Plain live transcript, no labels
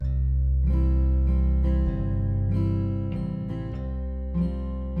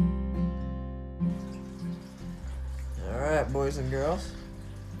boys and girls.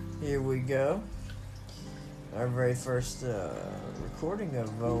 Here we go. Our very first recording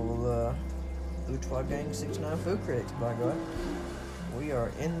of old Bourgeois Gang 69 Food Critics, by God. We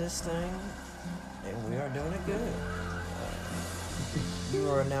are in this thing, and we are doing it good. You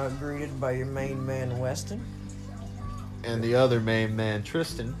are now greeted by your main man, Weston. And the other main man,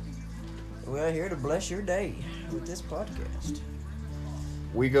 Tristan. We are here to bless your day with this podcast.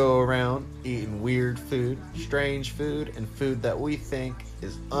 We go around eating weird food, strange food, and food that we think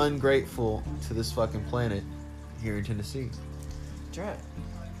is ungrateful to this fucking planet here in Tennessee. That's right.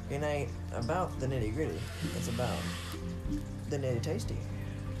 It ain't about the nitty gritty. It's about the nitty tasty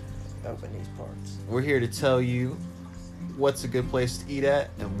up in these parts. We're here to tell you what's a good place to eat at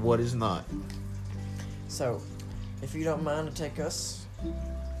and what is not. So, if you don't mind to take us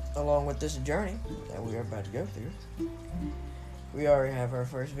along with this journey that we are about to go through, we already have our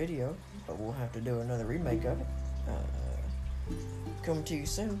first video, but we'll have to do another remake of it. Coming to you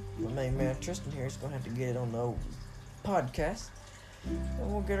soon. My main man Tristan here is going to have to get it on the old podcast.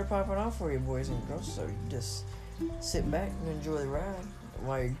 And we'll get her popping off for you, boys and girls. So you just sit back and enjoy the ride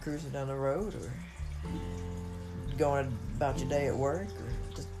while you're cruising down the road or going about your day at work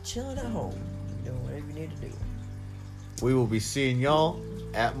or just chilling at home, doing whatever you need to do. We will be seeing y'all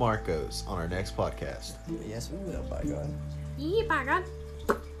at Marco's on our next podcast. Yes, we will, by God. Yeah, by God.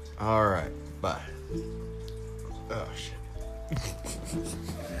 Alright, bye. Oh, shit.